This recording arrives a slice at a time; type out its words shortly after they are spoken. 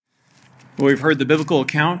Well, we've heard the biblical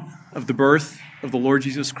account of the birth of the Lord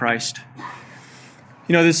Jesus Christ.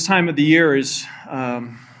 You know, this time of the year is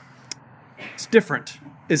it's different,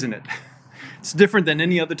 isn't it? It's different than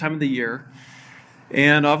any other time of the year.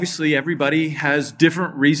 And obviously, everybody has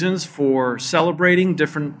different reasons for celebrating,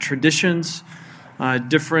 different traditions,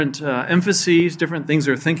 different emphases, different things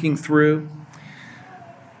they're thinking through.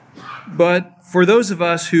 But for those of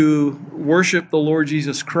us who worship the Lord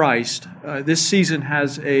Jesus Christ, this season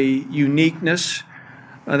has a uniqueness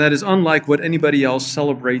that is unlike what anybody else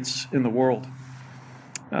celebrates in the world.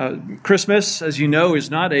 Christmas, as you know,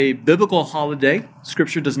 is not a biblical holiday.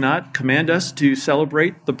 Scripture does not command us to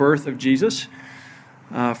celebrate the birth of Jesus.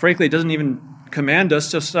 Frankly, it doesn't even command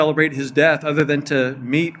us to celebrate his death other than to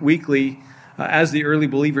meet weekly as the early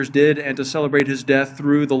believers did and to celebrate his death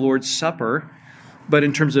through the Lord's Supper. But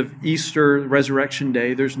in terms of Easter, Resurrection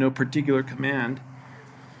Day, there's no particular command.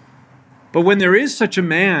 But when there is such a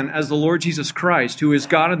man as the Lord Jesus Christ, who is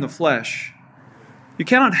God in the flesh, you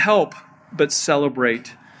cannot help but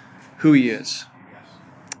celebrate who he is.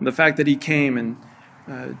 The fact that he came and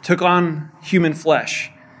took on human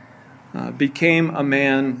flesh, became a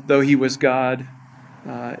man, though he was God,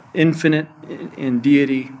 infinite in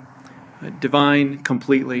deity, divine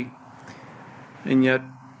completely, and yet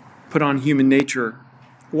put on human nature.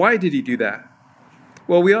 Why did he do that?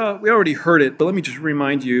 Well, we already heard it, but let me just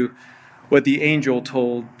remind you what the angel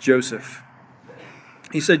told Joseph.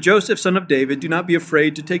 He said, "Joseph, son of David, do not be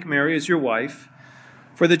afraid to take Mary as your wife,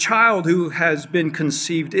 for the child who has been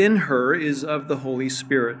conceived in her is of the Holy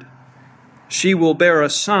Spirit. She will bear a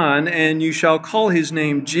son, and you shall call his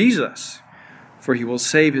name Jesus, for he will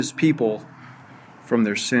save his people from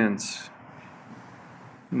their sins."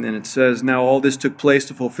 And then it says, "Now all this took place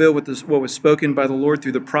to fulfill what was spoken by the Lord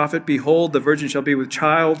through the prophet. Behold, the virgin shall be with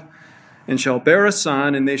child, and shall bear a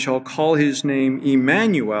son, and they shall call his name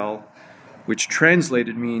Emmanuel," which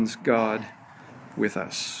translated means God with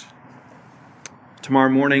us.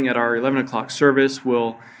 Tomorrow morning at our 11 o'clock service,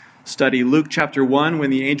 we'll study Luke chapter 1,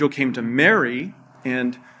 when the angel came to Mary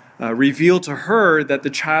and revealed to her that the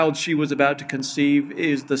child she was about to conceive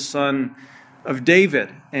is the son of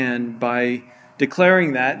David. And by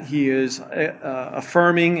declaring that, he is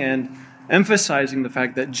affirming and emphasizing the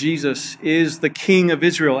fact that Jesus is the King of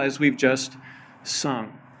Israel, as we've just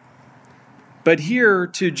sung. But here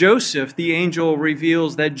to Joseph, the angel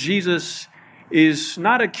reveals that Jesus is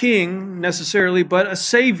not a king necessarily, but a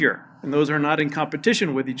savior. And those are not in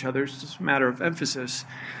competition with each other. It's just a matter of emphasis.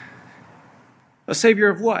 A savior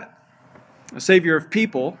of what? A savior of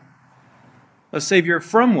people. A savior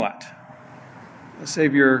from what? A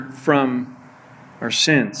savior from our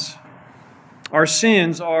sins. Our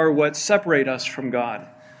sins are what separate us from God.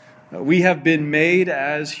 We have been made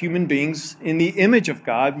as human beings in the image of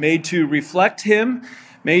God, made to reflect him,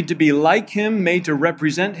 made to be like him, made to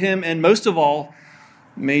represent him, and most of all,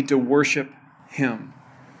 made to worship him,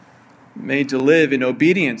 made to live in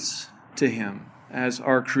obedience to him as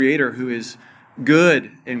our Creator, who is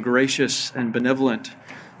good and gracious and benevolent,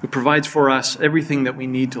 who provides for us everything that we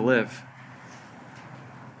need to live.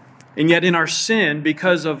 And yet in our sin,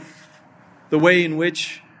 because of the way in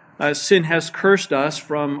which sin has cursed us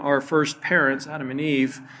from our first parents, Adam and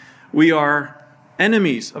Eve, we are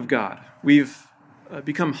enemies of God. We've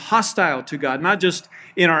become hostile to God, not just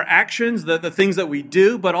in our actions, the things that we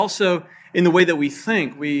do, but also in the way that we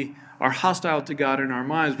think. We are hostile to God in our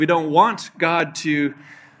minds. We don't want God to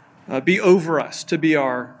be over us, to be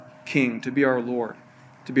our king, to be our Lord,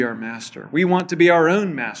 to be our master. We want to be our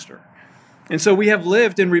own master. And so we have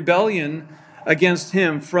lived in rebellion against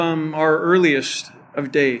him from our earliest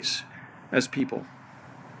of days as people.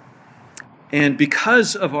 And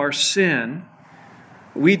because of our sin,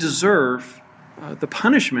 we deserve the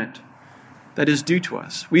punishment that is due to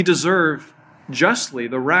us. We deserve justly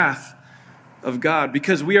the wrath of God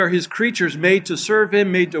because we are his creatures made to serve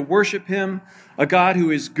him, made to worship him, a God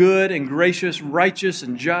who is good and gracious, righteous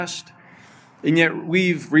and just. And yet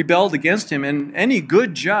we've rebelled against him, and any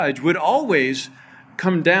good judge would always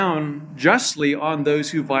come down justly on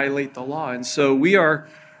those who violate the law. And so we are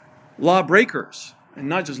lawbreakers, and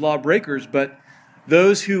not just lawbreakers, but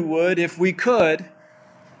those who would, if we could,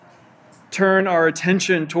 turn our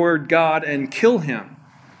attention toward God and kill him,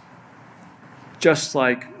 just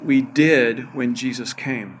like we did when Jesus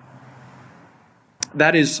came.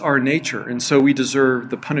 That is our nature, and so we deserve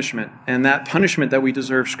the punishment. And that punishment that we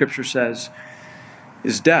deserve, Scripture says,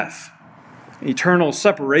 is death. Eternal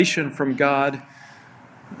separation from God,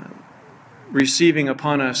 receiving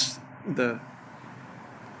upon us the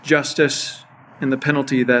justice and the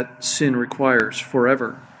penalty that sin requires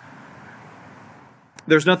forever.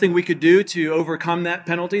 There's nothing we could do to overcome that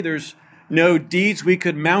penalty. There's no deeds we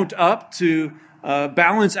could mount up to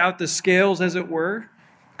balance out the scales, as it were.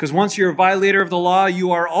 Because once you're a violator of the law, you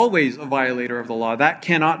are always a violator of the law. That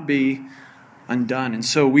cannot be undone. And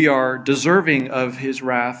so we are deserving of his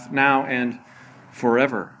wrath now and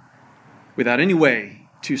forever, without any way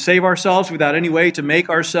to save ourselves, without any way to make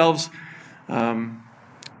ourselves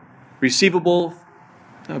receivable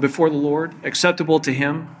before the Lord, acceptable to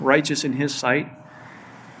him, righteous in his sight.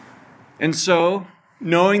 And so,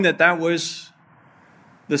 knowing that that was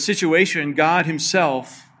the situation, God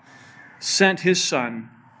himself sent his Son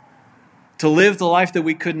to live the life that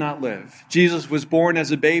we could not live. Jesus was born as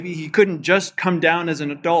a baby. He couldn't just come down as an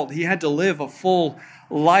adult. He had to live a full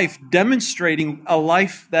life, demonstrating a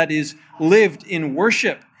life that is lived in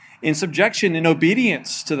worship, in subjection, in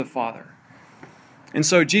obedience to the Father. And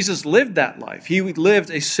so Jesus lived that life. He lived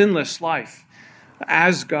a sinless life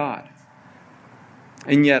as God,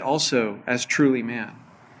 and yet also as truly man.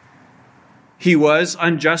 He was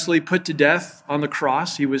unjustly put to death on the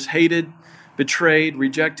cross. He was hated, betrayed,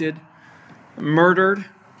 rejected, murdered,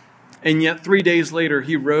 and yet 3 days later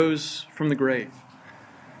he rose from the grave.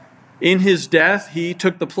 In his death, he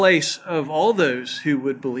took the place of all those who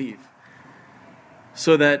would believe,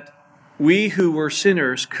 so that we who were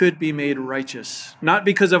sinners could be made righteous, not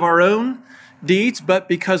because of our own deeds, but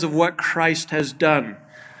because of what Christ has done.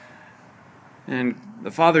 And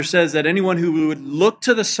the Father says that anyone who would look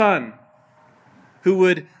to the Son, who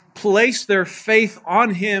would place their faith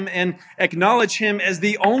on him and acknowledge him as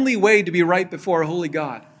the only way to be right before a holy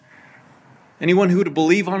God, anyone who would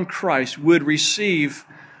believe on Christ would receive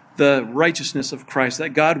the righteousness of Christ, that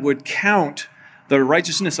God would count the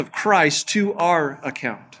righteousness of Christ to our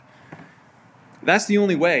account. That's the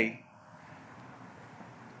only way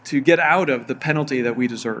to get out of the penalty that we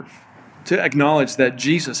deserve, to acknowledge that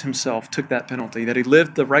Jesus himself took that penalty, that he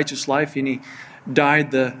lived the righteous life and he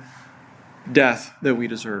died the death that we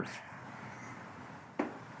deserve.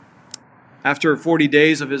 After 40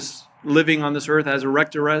 days of his living on this earth as a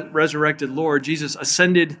resurrected Lord, Jesus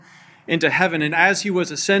ascended into heaven. And as he was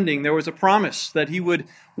ascending, there was a promise that he would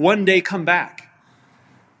one day come back.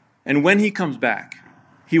 And when he comes back,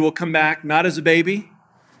 he will come back not as a baby,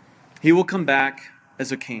 he will come back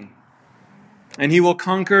as a king. And he will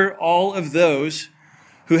conquer all of those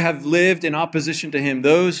who have lived in opposition to him,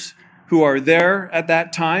 those who are there at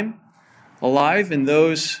that time, alive, and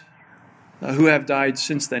those who have died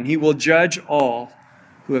since then. He will judge all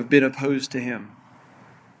who have been opposed to him.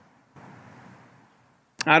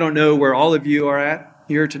 I don't know where all of you are at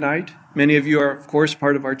here tonight. Many of you are, of course,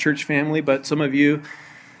 part of our church family, but some of you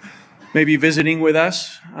may be visiting with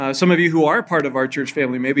us. Some of you who are part of our church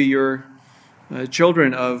family, maybe you're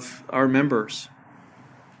children of our members.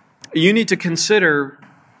 You need to consider,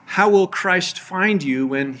 how will Christ find you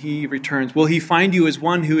when he returns? Will he find you as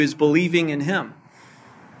one who is believing in him?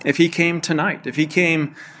 If he came tonight, if he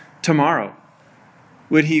came tomorrow,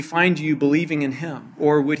 would he find you believing in him?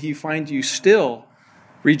 Or would he find you still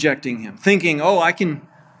rejecting him, thinking, oh, I can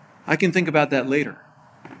think about that later?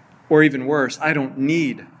 Or even worse, I don't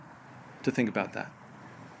need to think about that.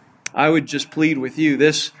 I would just plead with you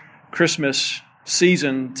this Christmas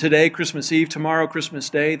season, today, Christmas Eve, tomorrow, Christmas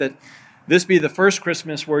Day, that this be the first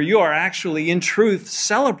Christmas where you are actually, in truth,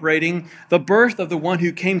 celebrating the birth of the one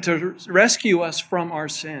who came to rescue us from our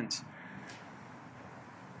sins.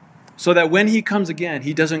 So that when he comes again,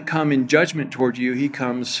 he doesn't come in judgment toward you, he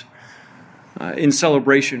comes in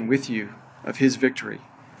celebration with you of his victory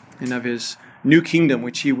and of his new kingdom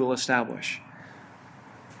which he will establish.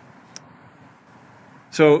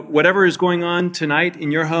 So whatever is going on tonight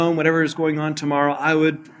in your home, whatever is going on tomorrow, I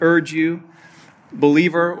would urge you,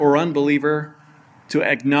 believer or unbeliever, to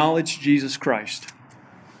acknowledge Jesus Christ.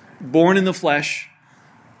 Born in the flesh,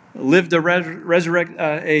 lived a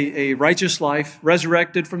righteous life,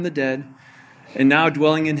 resurrected from the dead, and now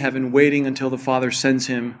dwelling in heaven, waiting until the Father sends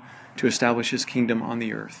him to establish his kingdom on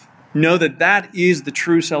the earth. Know that that is the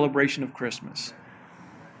true celebration of Christmas.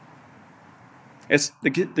 It's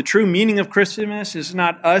the true meaning of Christmas is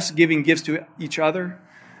not us giving gifts to each other.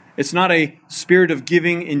 It's not a spirit of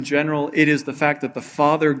giving in general. It is the fact that the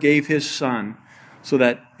Father gave his Son so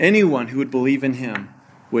that anyone who would believe in him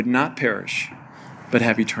would not perish, but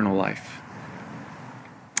have eternal life.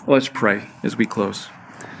 Let's pray as we close.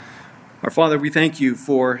 Our Father, we thank you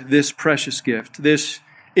for this precious gift, this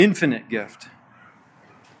infinite gift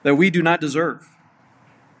that we do not deserve.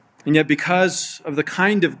 And yet because of the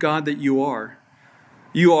kind of God that you are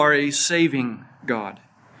a saving God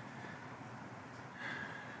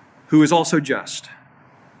who is also just.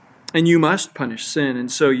 And you must punish sin.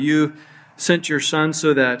 And so you sent your Son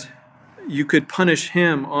so that you could punish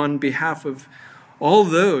him on behalf of all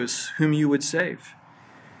those whom you would save.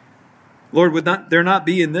 Lord, would there not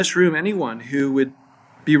be in this room anyone who would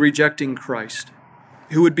be rejecting Christ,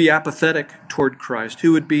 who would be apathetic toward Christ,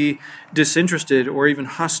 who would be disinterested or even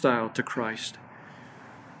hostile to Christ?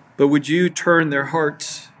 But would you turn their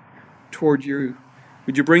hearts toward you?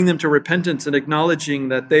 Would you bring them to repentance and acknowledging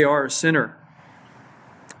that they are a sinner,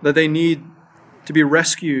 that they need to be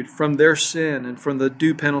rescued from their sin and from the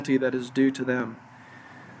due penalty that is due to them?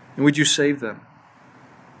 And would you save them,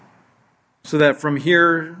 so that from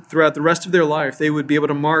here, throughout the rest of their life, they would be able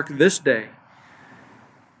to mark this day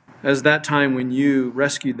as that time when you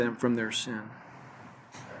rescued them from their sin.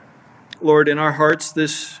 Lord, in our hearts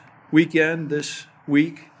this weekend, this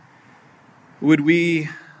week, would we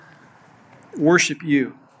worship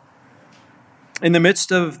you in the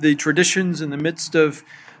midst of the traditions, in the midst of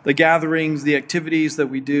the gatherings, the activities that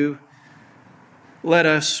we do. Let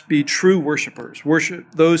us be true worshipers, worship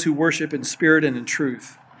those who worship in spirit and in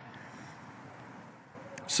truth,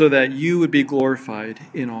 so that you would be glorified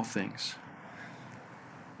in all things.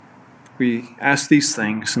 We ask these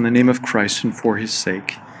things in the name of Christ and for his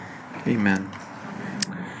sake. Amen.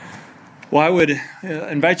 Well, I would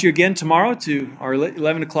invite you again tomorrow to our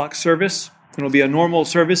 11 o'clock service. It'll be a normal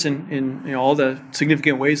service in all the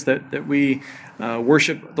significant ways that we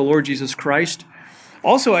worship the Lord Jesus Christ.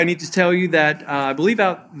 Also, I need to tell you that I believe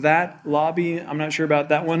out that lobby, I'm not sure about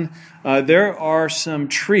that one, there are some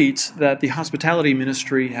treats that the hospitality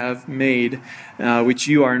ministry have made, which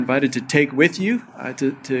you are invited to take with you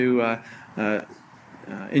to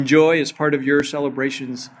enjoy as part of your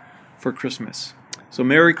celebrations for Christmas. So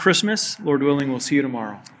Merry Christmas. Lord willing, we'll see you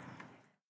tomorrow.